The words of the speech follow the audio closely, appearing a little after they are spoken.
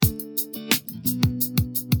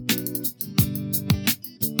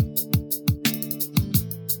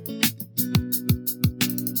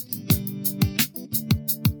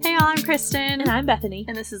Kristen. And I'm Bethany.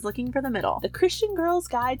 And this is Looking for the Middle, The Christian Girl's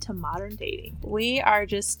Guide to Modern Dating. We are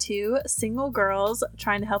just two single girls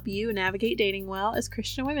trying to help you navigate dating well as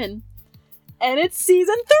Christian women. And it's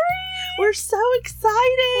season 3! We're so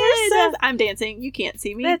excited! I'm dancing. You can't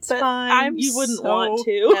see me. That's but fine. You wouldn't want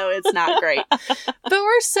to. No, it's not great. But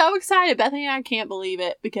we're so excited. Bethany and I can't believe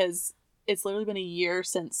it because it's literally been a year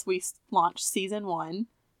since we launched season 1.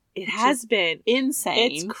 It has been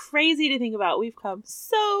insane. It's crazy to think about. We've come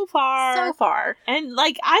so far. So far. And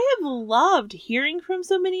I have loved hearing from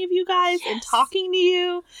so many of you guys and talking to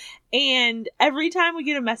you. And every time we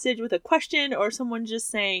get a message with a question or someone just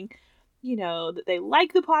saying, that they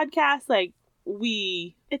like the podcast,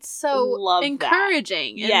 it's so love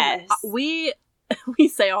encouraging. That. Yes. And we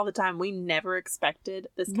say all the time, we never expected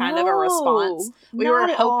this kind of a response. We were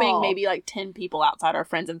hoping maybe 10 people outside our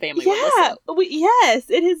friends and family would listen. Yes,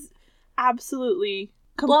 it has absolutely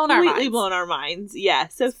blown our minds. Yeah,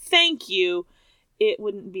 so thank you. It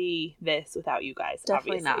wouldn't be this without you guys.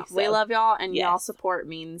 Definitely obviously. not. So, we love y'all, and y'all's support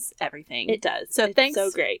means everything. It does. So thanks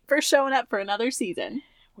so great for showing up for another season.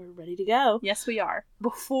 We're ready to go. Yes, we are.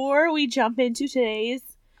 Before we jump into today's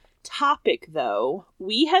topic, though,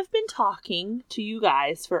 we have been talking to you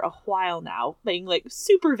guys for a while now, being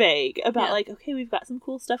super vague about okay, we've got some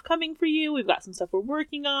cool stuff coming for you, we've got some stuff we're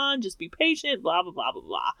working on, just be patient, blah blah blah blah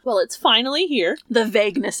blah. Well, it's finally here. The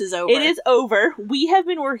vagueness is over. It is over. We have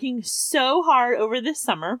been working so hard over this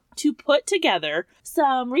summer to put together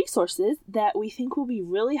some resources that we think will be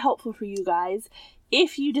really helpful for you guys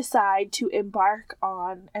if you decide to embark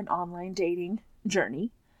on an online dating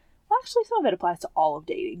journey. Well, actually, some of it applies to all of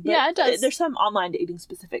dating. But yeah, it does. There's some online dating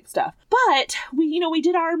specific stuff. But we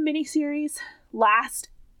did our mini series last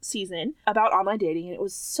season about online dating, and it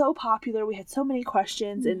was so popular. We had so many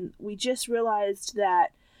questions, and we just realized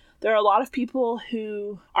that there are a lot of people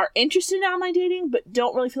who are interested in online dating, but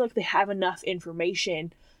don't really feel like they have enough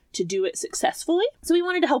information to do it successfully. So we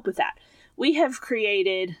wanted to help with that. We have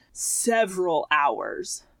created several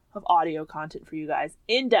hours of audio content for you guys,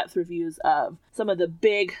 in-depth reviews of some of the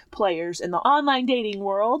big players in the online dating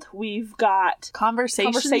world. We've got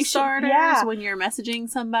conversation starters when you're messaging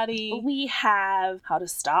somebody. We have how to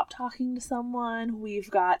stop talking to someone.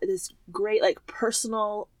 We've got this great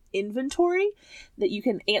personal inventory that you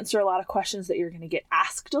can answer a lot of questions that you're going to get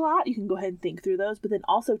asked a lot. You can go ahead and think through those, but then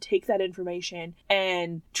also take that information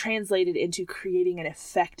and translate it into creating an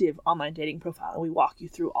effective online dating profile. And we walk you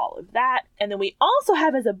through all of that. And then we also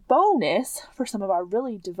have as a bonus for some of our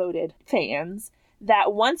really devoted fans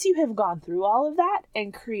that once you have gone through all of that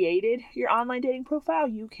and created your online dating profile,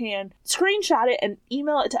 you can screenshot it and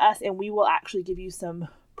email it to us, and we will actually give you some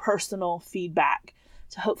personal feedback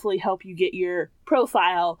to hopefully help you get your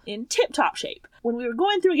profile in tip-top shape. When we were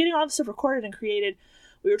going through and getting all this stuff recorded and created,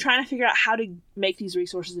 we were trying to figure out how to make these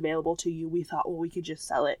resources available to you. We thought, we could just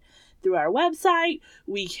sell it through our website.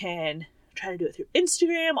 We can try to do it through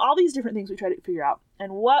Instagram, all these different things we tried to figure out.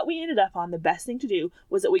 And what we ended up on, the best thing to do,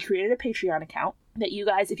 was that we created a Patreon account that you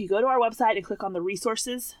guys, if you go to our website and click on the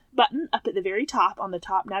resources button up at the very top on the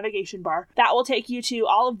top navigation bar, that will take you to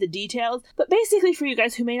all of the details. But basically, for you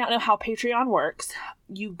guys who may not know how Patreon works,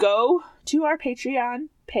 you go to our Patreon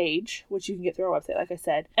page, which you can get through our website, like I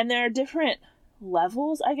said, and there are different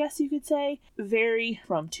levels, I guess you could say, vary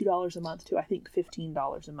from $2 a month to I think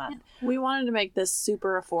 $15 a month. We wanted to make this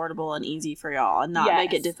super affordable and easy for y'all and not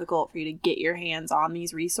make it difficult for you to get your hands on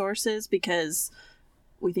these resources, because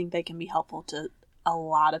we think they can be helpful to a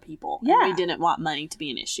lot of people. Yeah. And we didn't want money to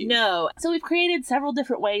be an issue. No. So we've created several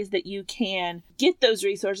different ways that you can get those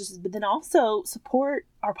resources, but then also support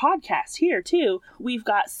our podcast here too. We've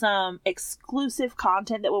got some exclusive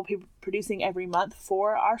content that we'll be producing every month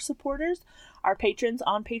for our supporters, our patrons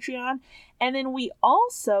on Patreon. And then we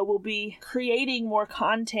also will be creating more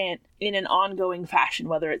content in an ongoing fashion,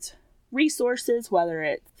 whether it's resources, whether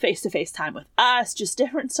it's face-to-face time with us, just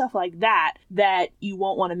different stuff like that you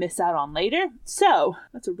won't want to miss out on later. So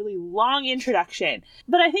that's a really long introduction,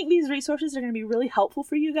 but I think these resources are going to be really helpful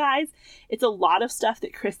for you guys. It's a lot of stuff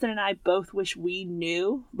that Kristen and I both wish we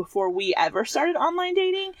knew before we ever started online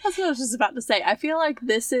dating. That's what I was just about to say. I feel like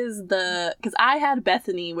this is because I had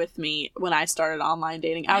Bethany with me when I started online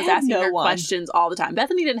dating. I was asking her questions all the time.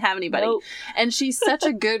 Bethany didn't have anybody. Nope. And she's such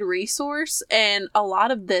a good resource. And a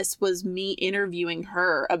lot of this was me interviewing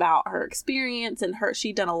her about her experience, and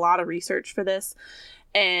she'd done a lot of research for this.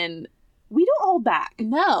 And we don't hold back.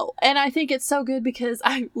 No. And I think it's so good because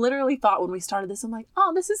I literally thought when we started this, I'm like,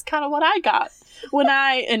 oh, this is kind of what I got.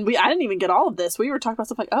 I didn't even get all of this. We were talking about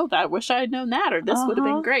stuff like, oh, I wish I had known that, or this would have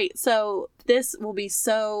been great. So this will be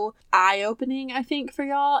so eye-opening, I think, for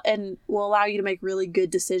y'all, and will allow you to make really good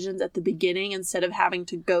decisions at the beginning instead of having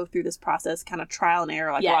to go through this process kind of trial and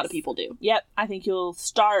error like a lot of people do. Yep. I think you'll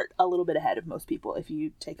start a little bit ahead of most people if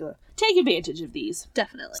you take advantage of these.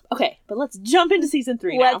 Definitely. Okay, but let's jump into season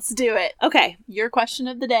 3 now. Let's do it. Okay. Your question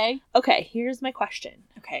of the day. Okay, here's my question.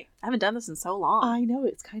 Okay. I haven't done this in so long. I know,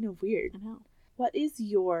 it's kind of weird. I know. What is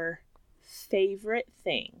your favorite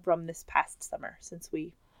thing from this past summer since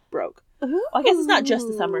we broke? Well, I guess it's not just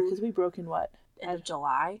the summer because we broke in what? End of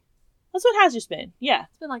July. That's what has just been. Yeah.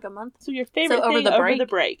 It's been like a month. So your favorite thing over the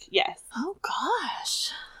break. Yes. Oh,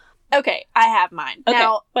 gosh. Okay, I have mine. Okay,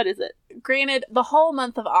 now, what is it? Granted, the whole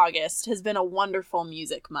month of August has been a wonderful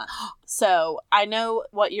music month. So I know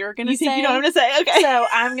what you're going to say. You think you know what I'm going to say? Okay. So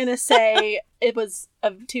I'm going to say it was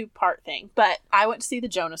a 2-part thing. But I went to see the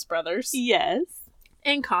Jonas Brothers. Yes.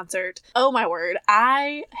 In concert. Oh my word.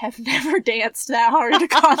 I have never danced that hard at a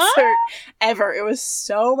concert ever. It was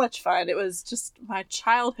so much fun. It was just my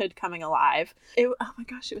childhood coming alive. Oh my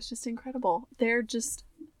gosh, it was just incredible. They're just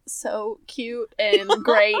so cute and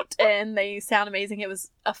great and they sound amazing. It was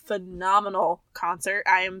a phenomenal concert.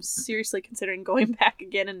 I am seriously considering going back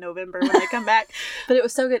again in November when they come back. But it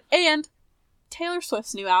was so good. And Taylor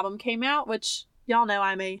Swift's new album came out, which y'all know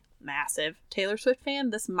I'm a massive Taylor Swift fan.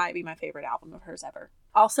 This might be my favorite album of hers ever.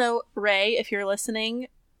 Also, Ray, if you're listening,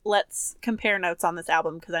 let's compare notes on this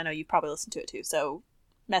album because I know you've probably listened to it too. So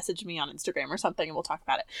message me on Instagram or something and we'll talk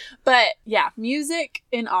about it. But yeah, music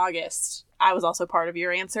in August. I was also part of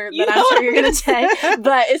your answer that I'm sure you're going to say.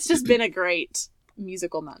 But it's just been a great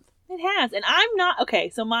musical month. It has. And I'm not... Okay,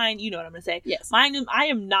 so mine, you know what I'm going to say. Yes. I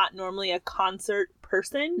am not normally a concert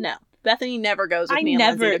person. No. Bethany never goes with me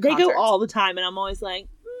and Lindsay to They concerts. go all the time and I'm always like,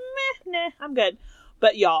 nah, I'm good.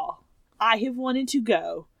 But y'all, I have wanted to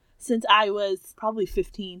go since I was probably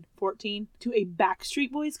 15, 14 to a Backstreet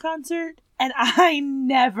Boys concert. And I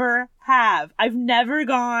never have. I've never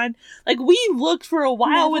gone. Like, we looked for a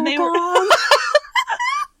while when they were... I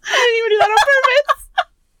didn't even do that on purpose.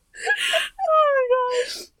 Oh my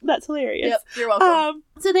gosh. That's hilarious. Yep, you're welcome.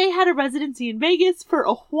 So they had a residency in Vegas for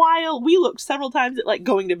a while. We looked several times at, like,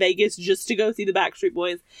 going to Vegas just to go see the Backstreet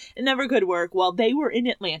Boys. It never could work. Well, they were in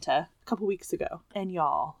Atlanta a couple weeks ago. And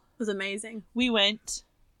y'all... It was amazing. We went...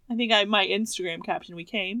 I think my Instagram caption, we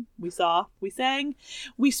came, we saw, we sang,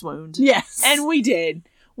 we swooned. Yes. And we did.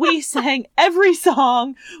 We sang every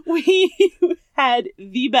song. We had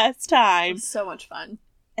the best time. It was so much fun.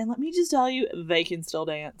 And let me just tell you, they can still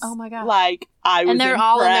dance. Oh my gosh. Like, I was And they're impressed.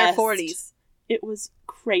 all in their 40s. It was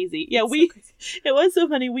crazy. Yeah, so crazy. It was so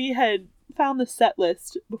funny. We had found the set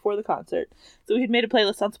list before the concert. So we had made a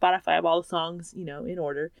playlist on Spotify of all the songs, you know, in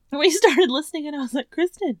order. And we started listening and I was like,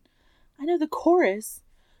 Kristen, I know the chorus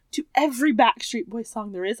to every Backstreet Boys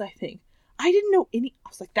song there is, I think. I didn't know any. I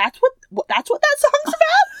was like, that's what that song's about?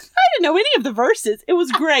 I didn't know any of the verses. It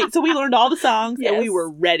was great. So we learned all the songs and we were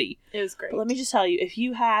ready. It was great. But let me just tell you, if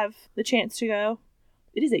you have the chance to go,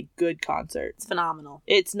 it is a good concert. It's phenomenal.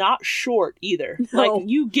 It's not short either. No. Like,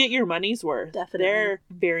 you get your money's worth. Definitely. They're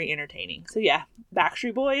very entertaining. So yeah,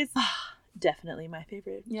 Backstreet Boys, definitely my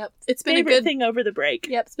favorite. Yep. It's been favorite thing over the break.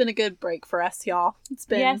 Yep, it's been a good break for us, y'all. It's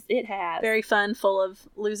been Yes, it has. very fun, full of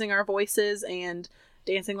losing our voices and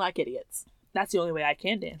dancing like idiots. That's the only way I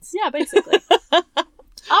can dance. Yeah, basically.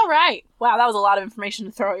 All right. Wow, that was a lot of information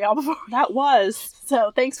to throw at y'all before. That was.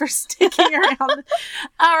 So thanks for sticking around.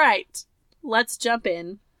 All right. Let's jump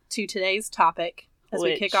in to today's topic as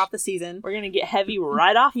we kick off the season. We're going to get heavy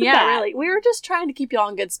right off the bat. Yeah, really. We were just trying to keep y'all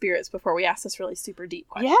in good spirits before we asked this really super deep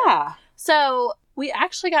question. Yeah. So we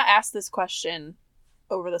actually got asked this question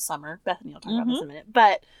over the summer. Bethany will talk about this in a minute.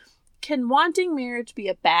 But can wanting marriage be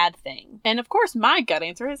a bad thing? And of course, my gut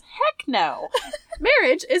answer is heck no.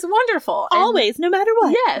 Marriage is wonderful. Always, no matter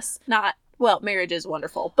what. Yes. Marriage is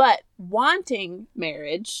wonderful. But wanting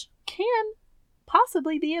marriage can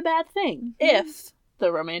possibly be a bad thing if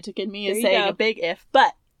the romantic in me is saying a big if.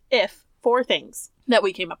 But if 4 things that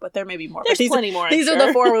we came up with, there may be more. There's plenty more. These are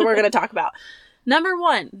the 4 we're going to talk about. Number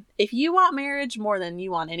 1, if you want marriage more than you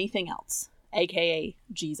want anything else, aka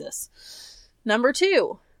Jesus. Number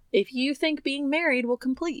 2, if you think being married will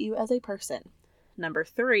complete you as a person. Number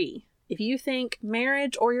 3, if you think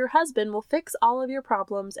marriage or your husband will fix all of your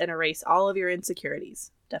problems and erase all of your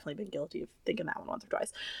insecurities. Definitely been guilty of thinking that one once or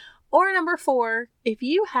twice. Or number 4, if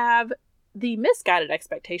you have the misguided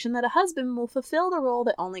expectation that a husband will fulfill the role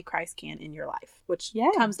that only Christ can in your life, which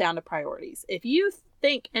comes down to priorities. If you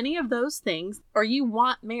think any of those things, or you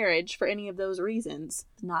want marriage for any of those reasons,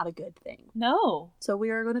 it's not a good thing. No. So we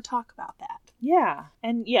are going to talk about that. Yeah.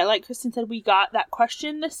 And yeah, like Kristen said, we got that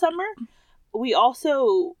question this summer. We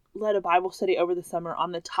also led a Bible study over the summer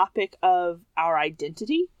on the topic of our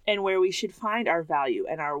identity and where we should find our value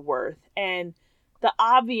and our worth. And the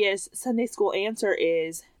obvious Sunday school answer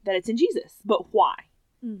is that it's in Jesus. But why?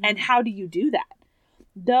 Mm-hmm. And how do you do that?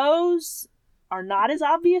 Those are not as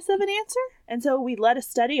obvious of an answer. And so we led a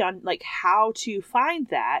study on like how to find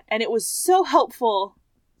that. And it was so helpful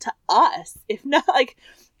to us. If not, like,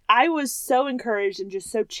 I was so encouraged and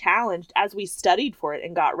just so challenged as we studied for it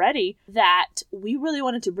and got ready that we really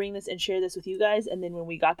wanted to bring this and share this with you guys. And then when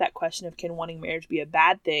we got that question of can wanting marriage be a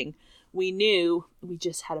bad thing, we knew we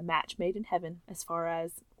just had a match made in heaven as far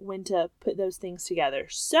as when to put those things together.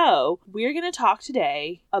 So we're going to talk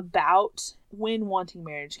today about when wanting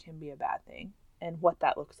marriage can be a bad thing and what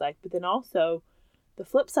that looks like, but then also the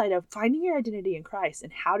flip side of finding your identity in Christ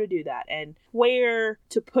and how to do that and where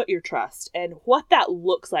to put your trust and what that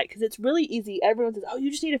looks like. Because it's really easy. Everyone says, oh, you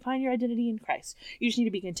just need to find your identity in Christ. You just need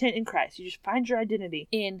to be content in Christ. You just find your identity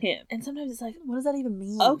in Him. And sometimes it's like, what does that even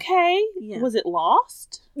mean? Okay. Yeah. Was it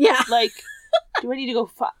lost? Yeah. Like, do I need to go,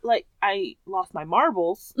 like, I lost my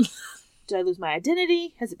marbles. Did I lose my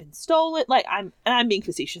identity? Has it been stolen? Like, I'm being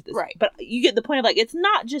facetious this, right? But you get the point of like, it's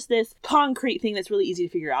not just this concrete thing that's really easy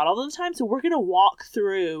to figure out all the time. So we're going to walk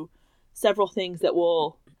through several things that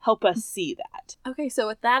will help us see that. Okay, so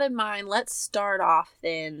with that in mind, let's start off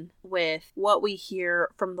then with what we hear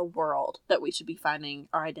from the world that we should be finding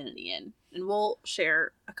our identity in. And we'll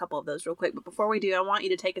share a couple of those real quick. But before we do, I want you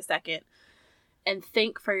to take a second and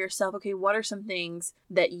think for yourself, okay, what are some things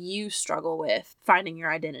that you struggle with finding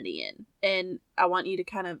your identity in? And I want you to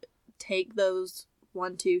kind of take those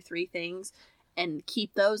 1, 2, 3 things and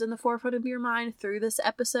keep those in the forefront of your mind through this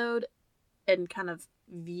episode and kind of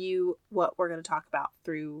view what we're going to talk about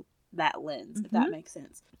through that lens, if that makes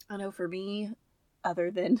sense. I know for me, other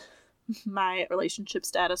than my relationship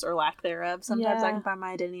status or lack thereof, sometimes I can find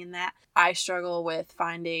my identity in that. I struggle with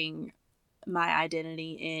finding my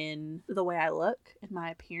identity in the way I look and my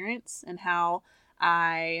appearance and how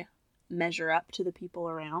I measure up to the people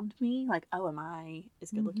around me. Like, oh, am I as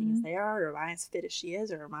good looking as they are? Or am I as fit as she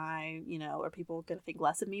is? Or am I, are people going to think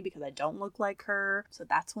less of me because I don't look like her? So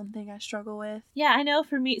that's one thing I struggle with. Yeah, I know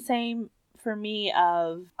for me, same for me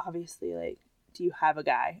of obviously like, do you have a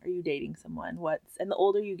guy? Are you dating someone? And the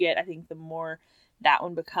older you get, I think the more that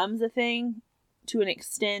one becomes a thing. To an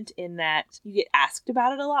extent in that you get asked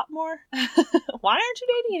about it a lot more. Why aren't you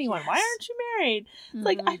dating anyone? Why aren't you married? It's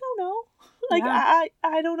like, I don't know. Like, yeah.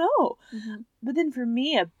 I don't know. Mm-hmm. But then for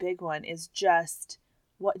me, a big one is just,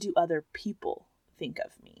 what do other people think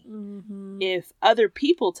of me? Mm-hmm. If other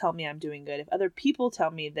people tell me I'm doing good, if other people tell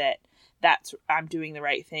me that I'm doing the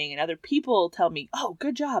right thing, and other people tell me, oh,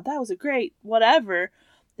 good job, that was a great whatever,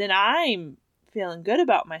 then I'm feeling good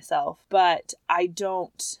about myself. But I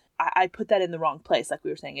put that in the wrong place. Like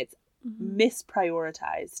we were saying, it's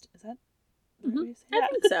misprioritized. Is that the right way to say that? I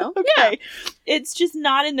think so. Okay. Yeah. It's just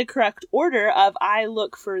not in the correct order of I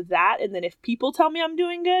look for that. And then if people tell me I'm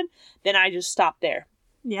doing good, then I just stop there.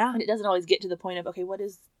 Yeah. And it doesn't always get to the point of, okay, what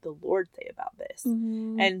does the Lord say about this?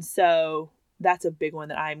 Mm-hmm. And so that's a big one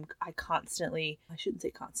that I constantly, I shouldn't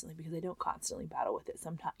say constantly because I don't constantly battle with it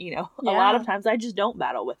sometimes, a lot of times I just don't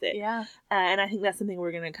battle with it. Yeah. And I think that's something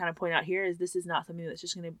we're going to kind of point out here is this is not something that's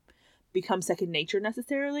just going to become second nature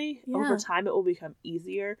necessarily. Yeah. Over time, it will become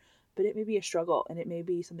easier, but it may be a struggle and it may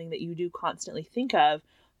be something that you do constantly think of,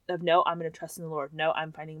 no, I'm going to trust in the Lord. No,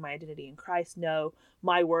 I'm finding my identity in Christ. No,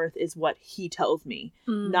 my worth is what He tells me,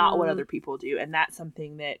 not what other people do. And that's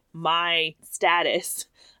something that my status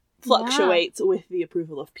fluctuates with the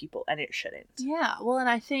approval of people, and it shouldn't. Yeah, well, and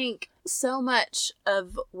I think so much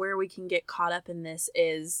of where we can get caught up in this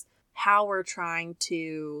is how we're trying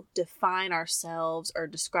to define ourselves or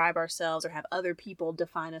describe ourselves or have other people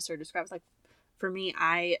define us or describe us. Like, for me,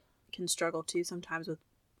 I can struggle too sometimes with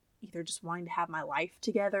either just wanting to have my life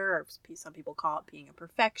together, or some people call it being a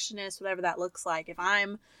perfectionist, whatever that looks like. If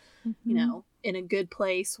I'm in a good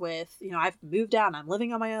place with, I've moved out and I'm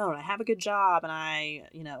living on my own, I have a good job, and I,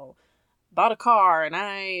 bought a car, and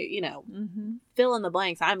I, fill in the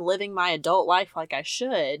blanks, I'm living my adult life like I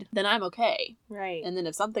should, then I'm okay. Right. And then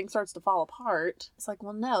if something starts to fall apart, it's like,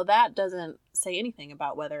 well, no, that doesn't say anything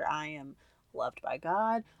about whether I am loved by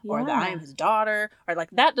God or that I am His daughter, or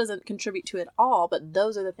like that doesn't contribute to it all, but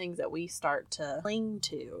those are the things that we start to cling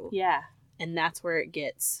to. Yeah. And that's where it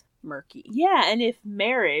gets murky. Yeah, and if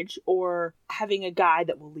marriage or having a guy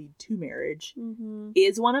that will lead to marriage Mm-hmm.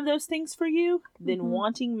 is one of those things for you, then Mhm.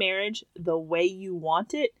 wanting marriage the way you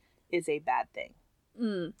want it is a bad thing.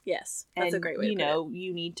 Yes, that's a great way to put it.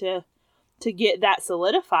 You need to get that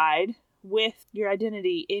solidified with your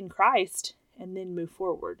identity in Christ and then move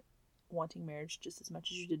forward, wanting marriage just as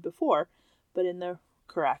much as you did before, but in the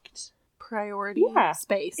correct priority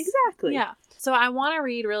space. Exactly. Yeah. So I want to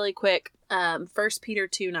read really quick 1 Peter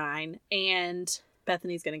 2:9, and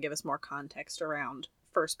Bethany's going to give us more context around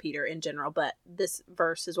 1 Peter in general, but this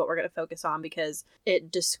verse is what we're going to focus on because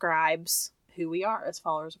it describes who we are as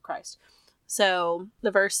followers of Christ. So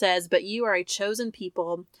the verse says, "But you are a chosen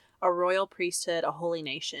people, a royal priesthood, a holy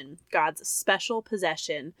nation, God's special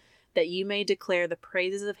possession, that you may declare the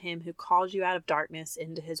praises of him who called you out of darkness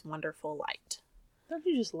into his wonderful light." Don't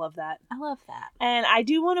you just love that? I love that. And I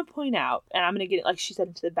do want to point out, and I'm going to get it, like she said,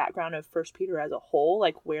 into the background of 1 Peter as a whole,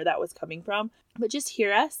 like where that was coming from. But just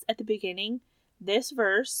hear us at the beginning. This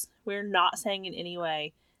verse, we're not saying in any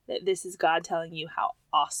way that this is God telling you how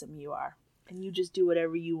awesome you are. And you just do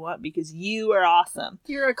whatever you want because you are awesome.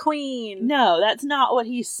 You're a queen. No, that's not what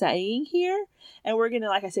he's saying here. And we're going to,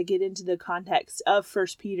 like I said, get into the context of 1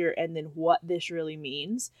 Peter and then what this really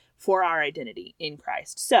means for our identity in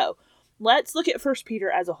Christ. So let's look at 1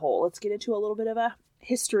 Peter as a whole. Let's get into a little bit of a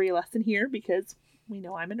history lesson here because we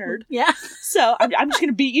know I'm a nerd. Yeah. So I'm just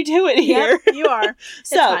going to beat you to it here. Yep, you are.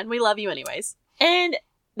 So, it's fine. We love you anyways. And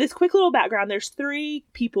this quick little background, there's three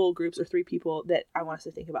people that I want us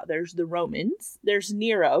to think about. There's the Romans, there's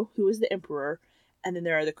Nero, who is the emperor, and then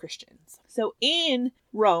there are the Christians. So in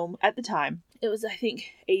Rome at the time, it was, I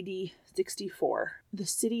think, AD 64, the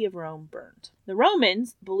city of Rome burned. The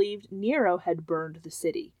Romans believed Nero had burned the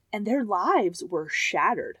city, and their lives were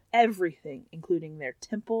shattered. Everything, including their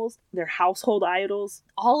temples, their household idols,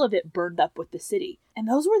 all of it burned up with the city. And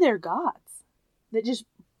those were their gods that just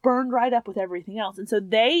burned right up with everything else. And so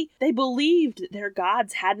they believed that their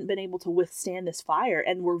gods hadn't been able to withstand this fire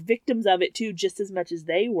and were victims of it too, just as much as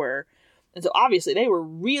they were. And so obviously they were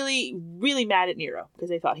really, really mad at Nero because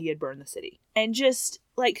they thought he had burned the city. And just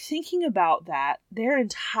like thinking about that, their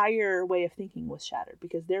entire way of thinking was shattered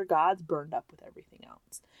because their gods burned up with everything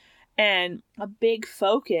else. And a big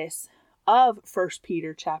focus of 1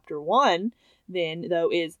 Peter chapter 1 then,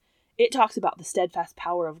 though, is it talks about the steadfast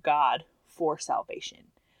power of God for salvation.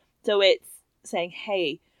 So it's saying,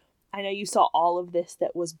 hey, I know you saw all of this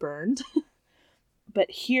that was burned, but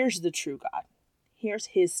here's the true God. Here's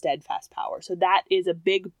his steadfast power. So that is a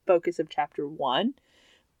big focus of chapter 1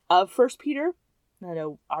 of 1 Peter. I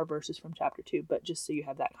know our verse is from chapter 2, but just so you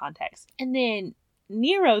have that context. And then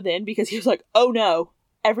Nero then, because he was like, oh no,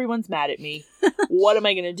 everyone's mad at me. What am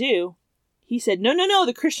I going to do? He said, no,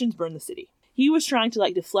 the Christians burned the city. He was trying to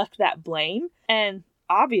like deflect that blame. And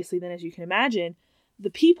obviously then, as you can imagine, the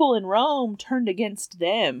people in Rome turned against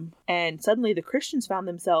them. And suddenly the Christians found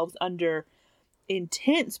themselves under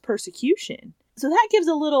intense persecution. So that gives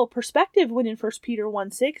a little perspective when in 1 Peter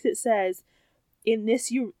 1:6 it says, in this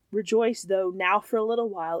you rejoice, though now for a little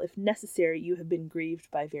while, if necessary, you have been grieved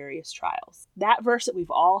by various trials. That verse that we've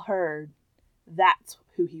all heard, that's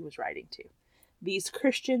who he was writing to. These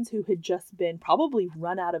Christians who had just been probably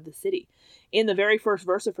run out of the city. In the very first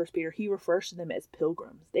verse of 1 Peter, he refers to them as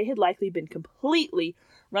pilgrims. They had likely been completely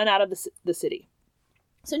run out of the city.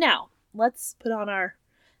 So now, let's put on our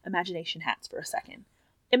imagination hats for a second.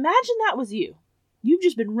 Imagine that was you. You've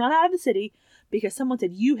just been run out of the city because someone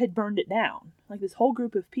said you had burned it down. Like this whole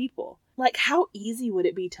group of people. Like, how easy would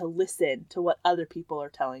it be to listen to what other people are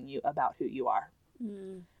telling you about who you are?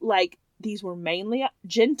 Like, these were mainly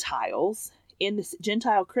Gentiles, in the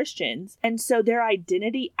Gentile Christians, and so their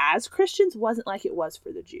identity as Christians wasn't like it was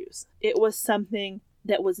for the Jews. It was something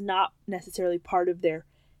that was not necessarily part of their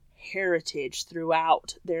heritage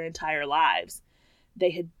throughout their entire lives.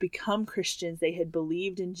 They had become Christians, they had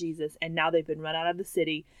believed in Jesus, and now they've been run out of the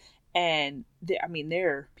city, and there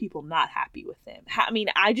are people not happy with them.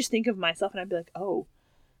 I just think of myself and I'd be like, oh,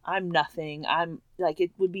 I'm nothing. I'm like,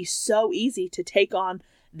 it would be so easy to take on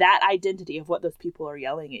that identity of what those people are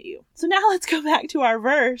yelling at you. So now let's go back to our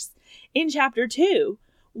verse in chapter 2,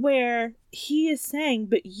 where he is saying,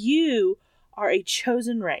 but you are a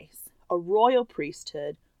chosen race, a royal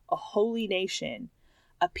priesthood, a holy nation,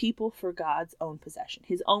 a people for God's own possession,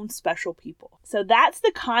 his own special people. So that's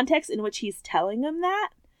the context in which he's telling them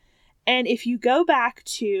that. And if you go back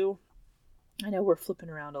to, I know we're flipping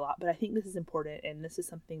around a lot, but I think this is important, and this is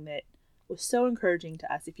something that was so encouraging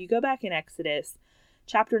to us. If you go back in Exodus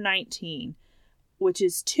chapter 19, which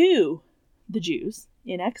is to the Jews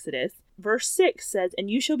in Exodus, verse 6 says, and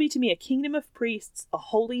you shall be to me a kingdom of priests, a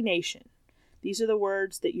holy nation. These are the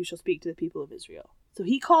words that you shall speak to the people of Israel. So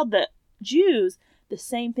he called the Jews the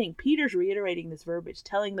same thing. Peter's reiterating this verbiage,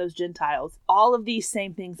 telling those Gentiles, all of these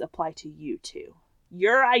same things apply to you too.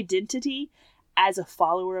 Your identity as a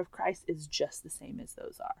follower of Christ is just the same as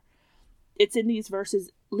those are. It's in these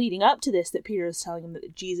verses leading up to this that Peter is telling them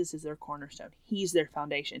that Jesus is their cornerstone. He's their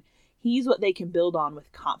foundation. He's what they can build on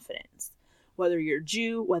with confidence. Whether you're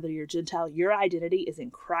Jew, whether you're Gentile, your identity is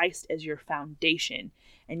in Christ as your foundation,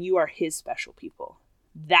 and you are his special people.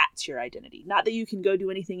 That's your identity. Not that you can go do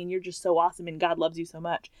anything and you're just so awesome and God loves you so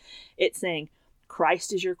much. It's saying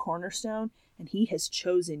Christ is your cornerstone and he has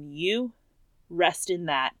chosen you. Rest in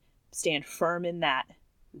that. Stand firm in that.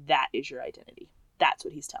 That is your identity. That's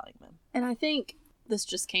what he's telling them. And I think this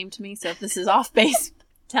just came to me, so if this is off base,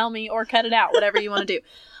 tell me or cut it out, whatever you want to do.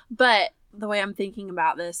 But the way I'm thinking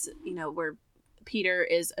about this, where Peter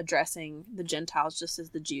is addressing the Gentiles just as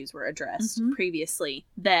the Jews were addressed previously,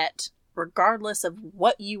 that regardless of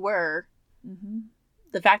what you were,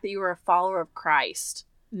 the fact that you were a follower of Christ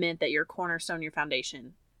meant that your cornerstone, your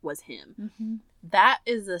foundation was him. That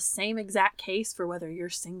is the same exact case for whether you're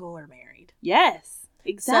single or married. Yes,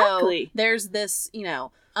 exactly. So there's this,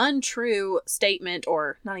 untrue statement,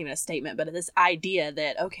 or not even a statement, but this idea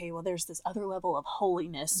that, okay, well, there's this other level of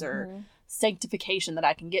holiness or sanctification that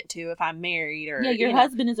I can get to if I'm married, or your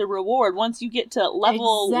husband is a reward once you get to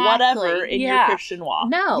level whatever in your Christian walk.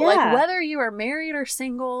 No, like whether you are married or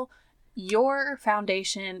single, your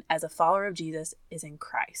foundation as a follower of Jesus is in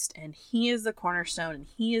Christ, and he is the cornerstone, and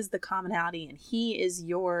he is the commonality, and he is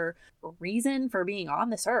your reason for being on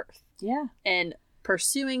this earth. Yeah. And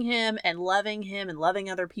pursuing him and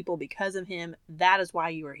loving other people because of him, that is why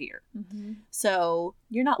you are here. So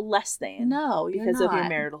you're not less than. No, you're because not. Of your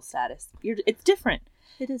marital status. It's different.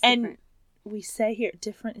 It is and different. We say here,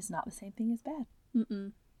 different is not the same thing as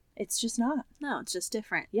bad. It's just not. No, it's just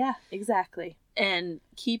different. Yeah, exactly. And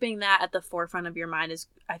keeping that at the forefront of your mind is,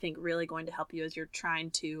 I think, really going to help you as you're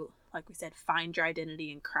trying to, like we said, find your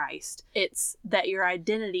identity in Christ. It's that your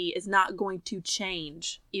identity is not going to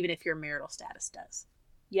change even if your marital status does.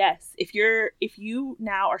 Yes. If you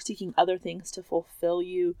now are seeking other things to fulfill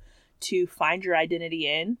you, to find your identity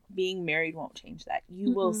in, being married won't change that.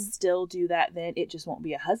 You will still do that then. It just won't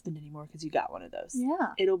be a husband anymore because you got one of those.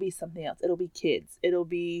 Yeah. It'll be something else. It'll be kids. It'll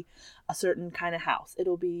be a certain kind of house.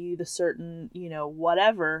 It'll be the certain,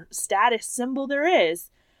 whatever status symbol there is.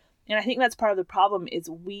 And I think that's part of the problem is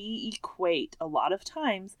we equate a lot of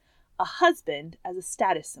times a husband as a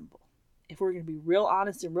status symbol. If we're going to be real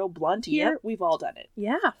honest and real blunt here, we've all done it.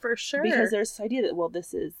 Yeah, for sure. Because there's this idea that, well,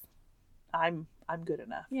 this is, I'm good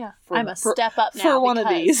enough. Yeah. I'm a step up now for one of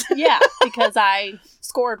these. Yeah, because I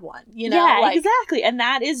scored one, Yeah, exactly. And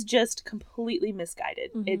that is just completely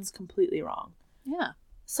misguided. It's completely wrong. Yeah.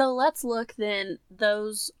 So let's look then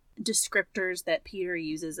those descriptors that Peter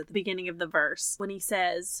uses at the beginning of the verse when he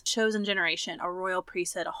says chosen generation, a royal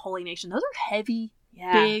priesthood, a holy nation. Those are heavy,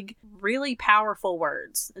 big, really powerful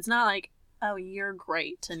words. It's not like, oh, you're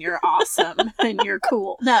great and you're awesome and you're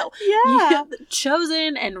cool. No. Yeah.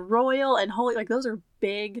 Chosen and royal and holy, like those are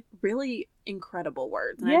big, really incredible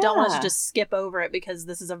words. And I don't want us to just skip over it because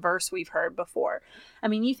this is a verse we've heard before. I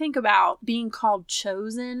mean, you think about being called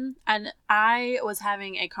chosen, and I was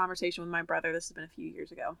having a conversation with my brother, this has been a few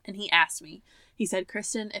years ago, and he asked me, he said,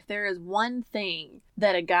 Kristen, if there is one thing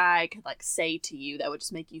that a guy could say to you that would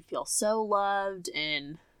just make you feel so loved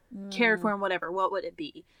and cared for and whatever, what would it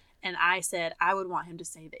be? And I said, I would want him to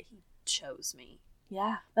say that he chose me.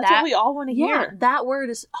 Yeah. That's what we all want to hear. Yeah, that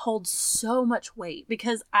word holds so much weight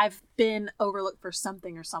because I've been overlooked for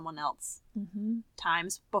something or someone else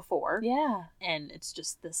times before. Yeah. And it's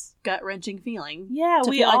just this gut-wrenching feeling. Yeah,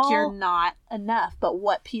 to feel like you're not enough. But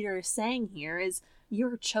what Peter is saying here is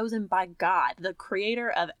you're chosen by God, the creator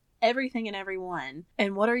of everything and everyone.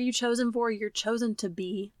 And what are you chosen for? You're chosen to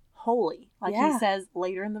be holy. Like he says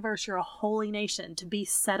later in the verse, you're a holy nation, to be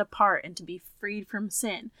set apart and to be freed from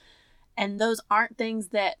sin. And those aren't things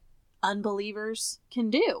that unbelievers can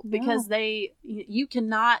do because you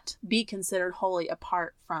cannot be considered holy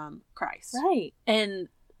apart from Christ. Right. And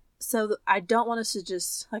so I don't want us to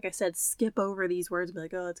just, like I said, skip over these words and be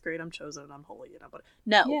like, oh, that's great, I'm chosen and I'm holy. But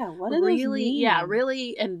no. Yeah, what do really, those mean? Yeah,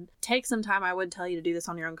 really, and take some time. I would tell you to do this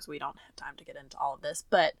on your own because we don't have time to get into all of this.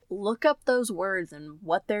 But look up those words and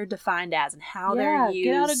what they're defined as and how they're used.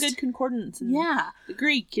 Get out a good concordance. And the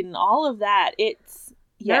Greek and all of that. It's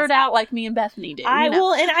nerd out like me and Bethany do. I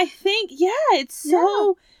will, and I think, it's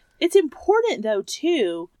so, it's important though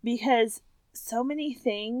too, because so many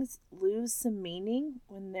things lose some meaning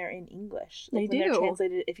when they're in English. They when they're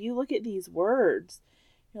translated. If you look at these words,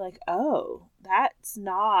 you're like, oh, that's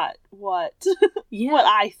not what Yeah. what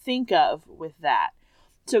I think of with that.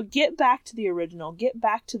 So get back to the original, get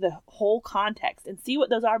back to the whole context and see what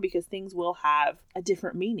those are, because things will have a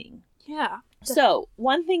different meaning. Yeah. So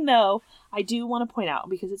one thing though, I do want to point out,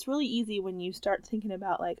 because it's really easy when you start thinking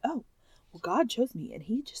about like, oh, well, God chose me and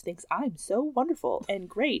he just thinks I'm so wonderful and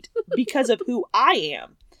great because of who I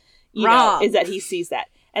am, Wrong. is that he sees that.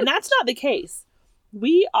 And that's not the case.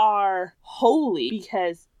 We are holy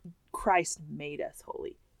because Christ made us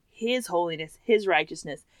holy. His holiness, his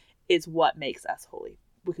righteousness is what makes us holy,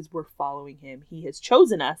 because we're following him. He has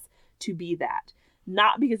chosen us to be that,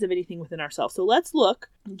 not because of anything within ourselves. So let's look,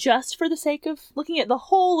 just for the sake of looking at the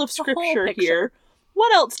whole of Scripture picture. here,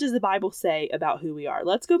 what else does the Bible say about who we are?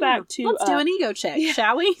 Let's go back to... Let's do an ego check,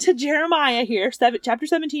 shall we? To Jeremiah here, chapter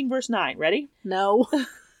 17, verse 9. Ready? No.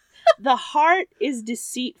 The heart is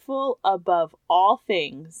deceitful above all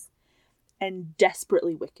things and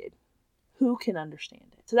desperately wicked. Who can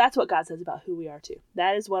understand it? So that's what God says about who we are too.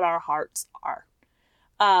 That is what our hearts are.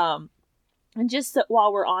 And just so,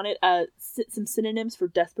 while we're on it, some synonyms for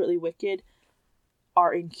desperately wicked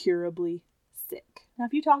are incurably sick. Now,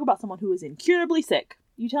 if you talk about someone who is incurably sick,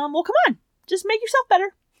 you tell them, well, come on, just make yourself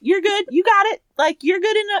better. You're good. You got it. Like, you're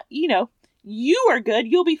good you are good.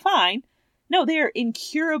 You'll be fine. No, they are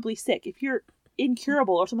incurably sick. If you're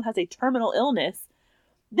incurable or someone has a terminal illness,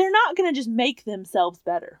 they're not going to just make themselves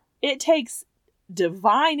better. It takes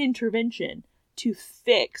divine intervention to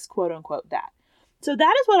fix, quote unquote, that. So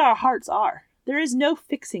that is what our hearts are. There is no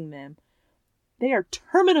fixing them. They are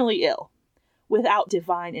terminally ill without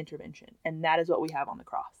divine intervention. And that is what we have on the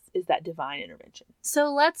cross, is that divine intervention.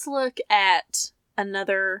 So let's look at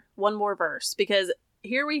one more verse, because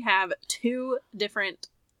here we have two different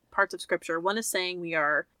parts of Scripture. One is saying we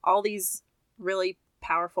are all these really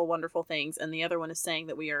powerful, wonderful things, and the other one is saying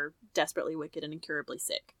that we are desperately wicked and incurably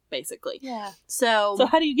sick, basically. Yeah. So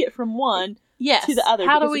how do you get from one yes, to the other?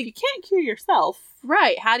 How because do we? If you can't cure yourself,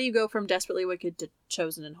 Right. How do you go from desperately wicked to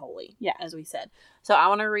chosen and holy? Yeah. As we said. So I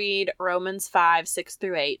want to read Romans 5,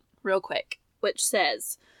 6-8 real quick, which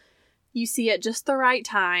says, "You see, at just the right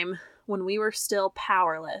time, when we were still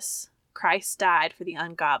powerless, Christ died for the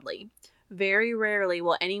ungodly. Very rarely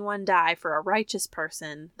will anyone die for a righteous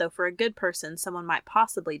person, though for a good person someone might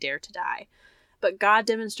possibly dare to die. But God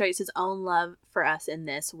demonstrates his own love for us in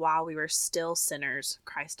this: while we were still sinners,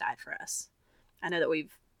 Christ died for us." I know that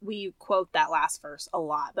we quote that last verse a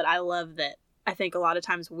lot, but I love that. I think a lot of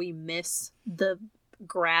times we miss the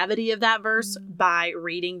gravity of that verse by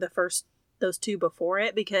reading those two before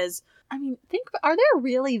it, because I mean, are there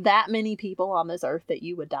really that many people on this earth that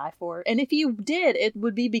you would die for? And if you did, it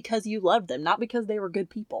would be because you loved them, not because they were good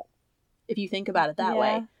people. If you think about it that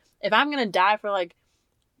way. If I'm going to die for like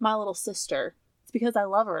my little sister, it's because I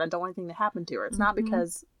love her and I don't want anything to happen to her. It's not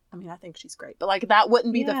because, I mean, I think she's great, but like that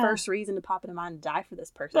wouldn't be the first reason to pop into mind to die for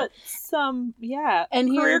this person. But and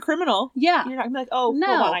career career criminal. Yeah. You're not gonna be like, oh, No.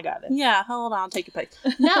 hold on, I got this. Yeah, hold on, I'll take your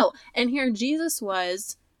place. No. And here Jesus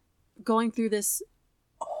was going through this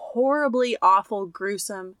horribly awful,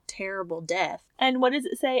 gruesome, terrible death. And what does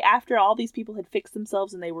it say? After all these people had fixed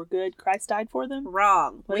themselves and they were good, Christ died for them?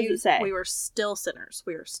 Wrong. What does it say? We were still sinners.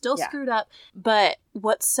 We were still screwed up. But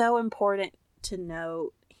what's so important to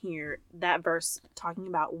know here, that verse talking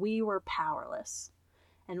about we were powerless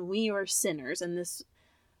and we were sinners, and this,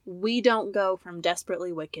 we don't go from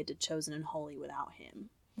desperately wicked to chosen and holy without him.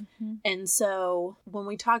 And so when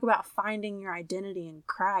we talk about finding your identity in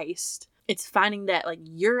Christ, it's finding that like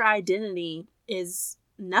your identity is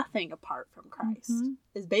nothing apart from Christ,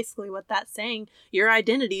 is basically what that's saying. Your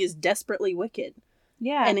identity is desperately wicked,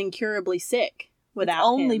 and incurably sick without it's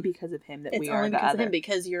only him. because of him that It's we are only the because other. of him,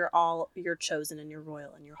 because you're chosen and you're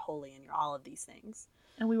royal and you're holy and you're all of these things.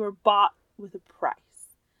 And we were bought with a price.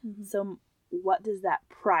 So what does that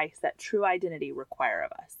price, that true identity, require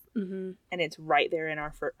of us? And it's right there in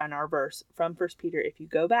our verse from 1 Peter. If you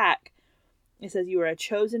go back, it says, "You are a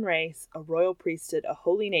chosen race, a royal priesthood, a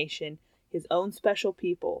holy nation, his own special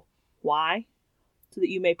people." Why? So that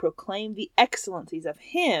you may proclaim the excellencies of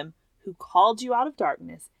him who called you out of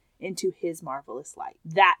darkness into his marvelous light.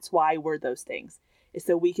 That's why we're those things. Is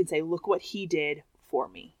so we can say, look what he did for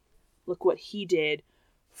me. Look what he did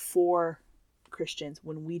for Christians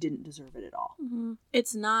when we didn't deserve it at all.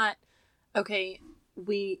 It's not, okay,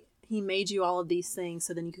 he made you all of these things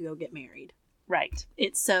so then you could go get married. Right.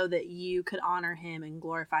 It's so that you could honor him and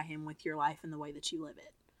glorify him with your life and the way that you live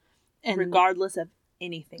it. And regardless of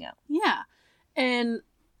anything else. Yeah. And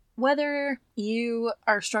whether you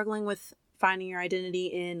are struggling with finding your identity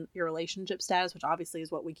in your relationship status, which obviously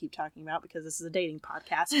is what we keep talking about because this is a dating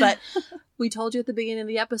podcast. But we told you at the beginning of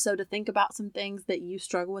the episode to think about some things that you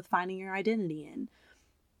struggle with finding your identity in.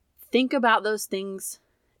 Think about those things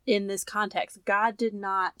in this context. God did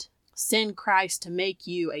not send Christ to make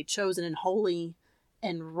you a chosen and holy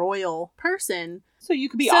and royal person so you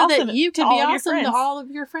could be so awesome that you could to be all of your awesome to friends. all of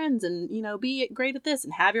your friends and, you know, be great at this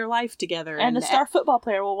and have your life together. And a star football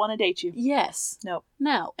player will want to date you. Yes. Nope.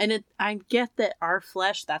 No. And I get that our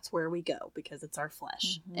flesh, that's where we go because it's our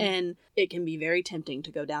flesh. Mhm. And it can be very tempting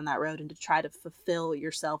to go down that road and to try to fulfill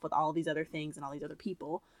yourself with all these other things and all these other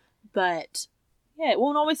people. But Yeah, it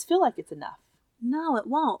won't always feel like it's enough. no, it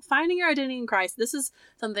won't. Finding your identity in Christ, this is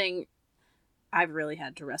something I've really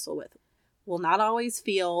had to wrestle with. Will not always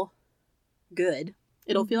feel good.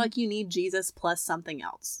 It'll feel like you need Jesus plus something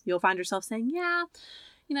else. You'll find yourself saying, yeah,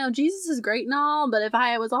 you know, Jesus is great and all, but if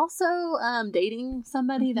I was also dating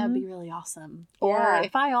somebody, that would be really awesome. Or Yeah.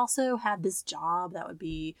 if I also had this job, that would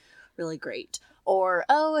be really great. Or,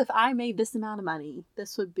 oh, if I made this amount of money,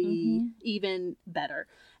 this would be even better.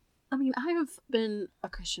 I mean, I have been a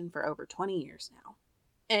Christian for over 20 years now.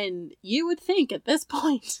 And you would think at this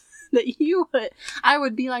point that I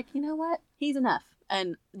would be like, you know what? He's enough.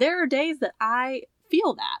 And there are days that I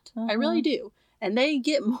feel that. I really do. And they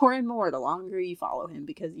get more and more the longer you follow him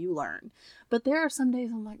because you learn. But there are some days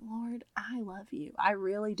I'm like, Lord, I love you. I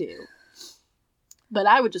really do. But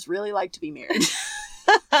I would just really like to be married.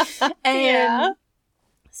 And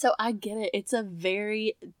so I get it. It's a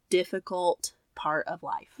very difficult part of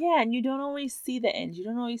life. Yeah, and you don't always see the end. You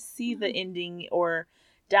don't always see the ending or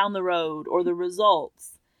down the road or the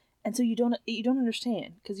results. And so you don't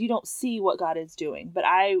understand because you don't see what God is doing. But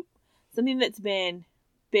something that's been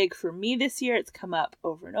big for me this year, it's come up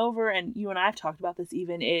over and over, and you and I have talked about this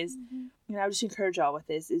even, is, and I would just encourage y'all with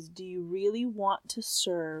this, is do you really want to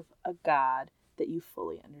serve a God that you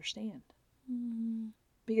fully understand?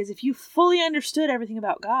 Because if you fully understood everything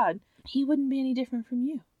about God, he wouldn't be any different from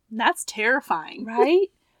you. That's terrifying. Right?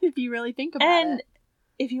 If you really think about And it.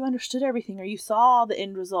 if you understood everything or you saw the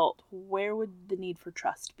end result, where would the need for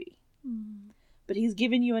trust be? But he's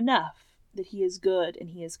given you enough that he is good and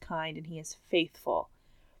he is kind and he is faithful.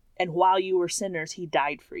 And while you were sinners, he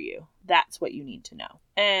died for you. That's what you need to know.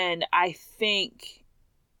 And I think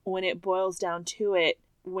when it boils down to it,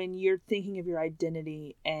 when you're thinking of your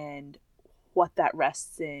identity and what that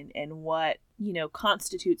rests in and what,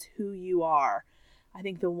 constitutes who you are, I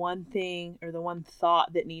think the one thing or the one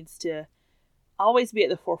thought that needs to always be at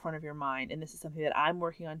the forefront of your mind, and this is something that I'm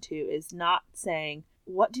working on too, is not saying,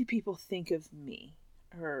 what do people think of me?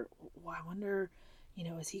 Or, well, I wonder,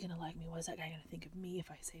 is he going to like me? What is that guy going to think of me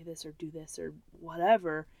if I say this or do this or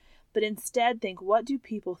whatever? But instead think, what do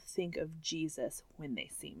people think of Jesus when they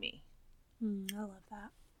see me? I love that.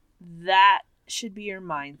 That should be your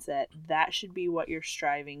mindset. That should be what you're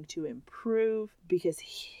striving to improve, because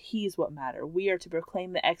he's what matters. We are to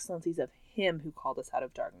proclaim the excellencies of him who called us out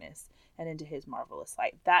of darkness and into his marvelous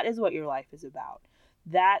light. That is what your life is about.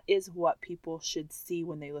 That is what people should see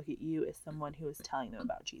when they look at you, as someone who is telling them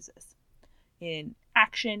about Jesus. In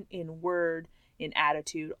action, in word, in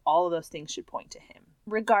attitude, all of those things should point to him,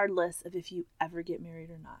 regardless of if you ever get married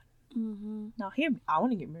or not. Now, hear me. I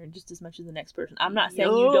want to get married just as much as the next person. I'm not saying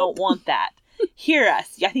you don't want that. Hear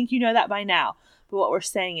us. I think you know that by now. But what we're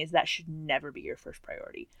saying is that should never be your first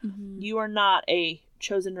priority. You are not a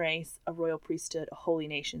chosen race, a royal priesthood, a holy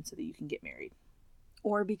nation so that you can get married.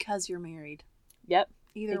 Or because you're married. Yep.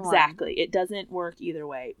 Either exactly. It doesn't work either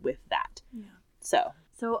way with that. Yeah.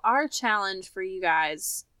 So our challenge for you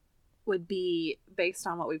guys would be, based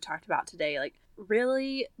on what we've talked about today, like,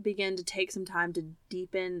 really begin to take some time to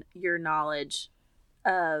deepen your knowledge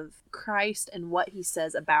of Christ and what he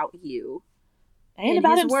says about you. And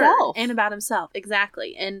about himself. And about himself.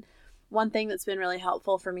 Exactly. And one thing that's been really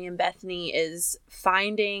helpful for me and Bethany is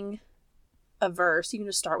finding a verse. You can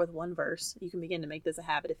just start with one verse. You can begin to make this a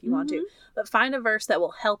habit if you want to. But find a verse that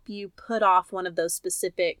will help you put off one of those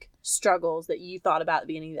specific struggles that you thought about at the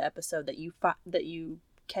beginning of the episode that you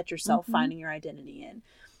catch yourself finding your identity in.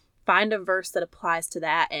 Find a verse that applies to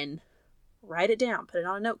that and write it down. Put it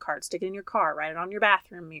on a note card. Stick it in your car. Write it on your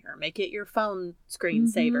bathroom mirror. Make it your phone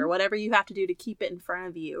screensaver. Whatever you have to do to keep it in front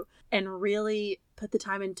of you. And really put the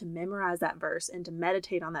time in to memorize that verse and to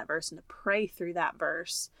meditate on that verse and to pray through that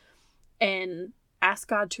verse. And ask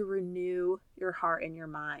God to renew your heart and your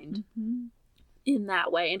mind in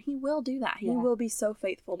that way. And he will do that. He will be so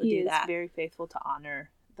faithful to do that. He is very faithful to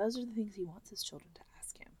honor. Those are the things he wants his children to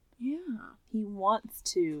ask him. Yeah. He wants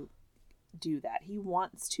to do that. He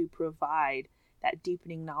wants to provide that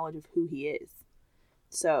deepening knowledge of who he is.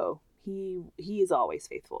 So He is always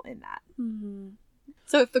faithful in that. Mm-hmm.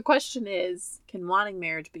 So if the question is, can wanting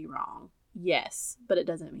marriage be wrong? Yes, but it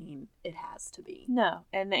doesn't mean it has to be. No.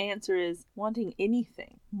 And the answer is wanting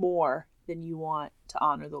anything more than you want to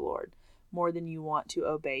honor the Lord, more than you want to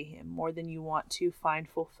obey him, more than you want to find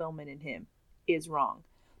fulfillment in him is wrong.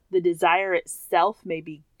 The desire itself may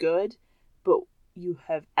be good, but you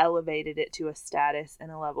have elevated it to a status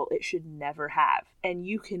and a level it should never have. And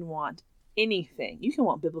you can want anything. You can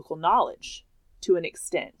want biblical knowledge to an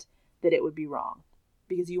extent that it would be wrong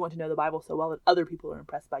because you want to know the Bible so well that other people are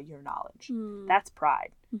impressed by your knowledge. That's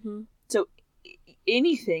pride. Mm-hmm. So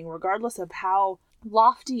anything, regardless of how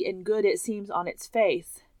lofty and good it seems on its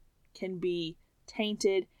face, can be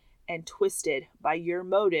tainted and twisted by your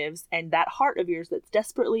motives and that heart of yours that's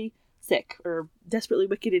desperately sick or desperately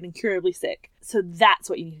wicked and incurably sick. So that's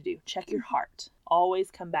what you need to do. Check your heart.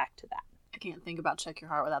 Always come back to that. I can't think about check your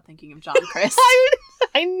heart without thinking of John Chris.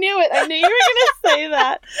 I knew it. I knew you were going to say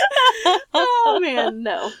that. Oh, man,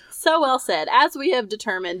 no. So well said. As we have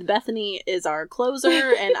determined, Bethany is our closer,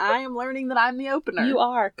 and I am learning that I'm the opener. You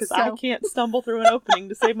are, because So- I can't stumble through an opening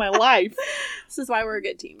to save my life. This is why we're a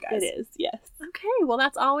good team, guys. It is, yes. Okay, well,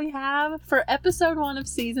 that's all we have for episode 1 of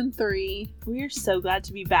season 3. We are so glad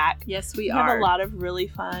to be back. Yes, we We are. have a lot of really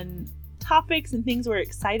fun topics and things we're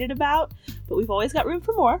excited about, but we've always got room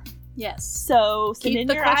for more. Yes. So send Keep in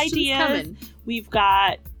the your questions ideas. coming. We've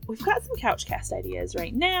got some Couchcast ideas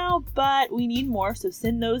right now, but we need more, so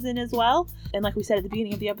send those in as well. And like we said at the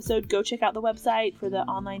beginning of the episode, go check out the website for the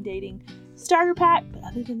online dating starter pack. But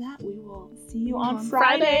other than that, we will see you on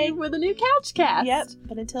Friday. with a new Couchcast. Yep.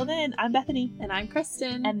 But until then, I'm Bethany, And I'm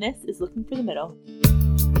Kristen. and this is Looking for the Middle.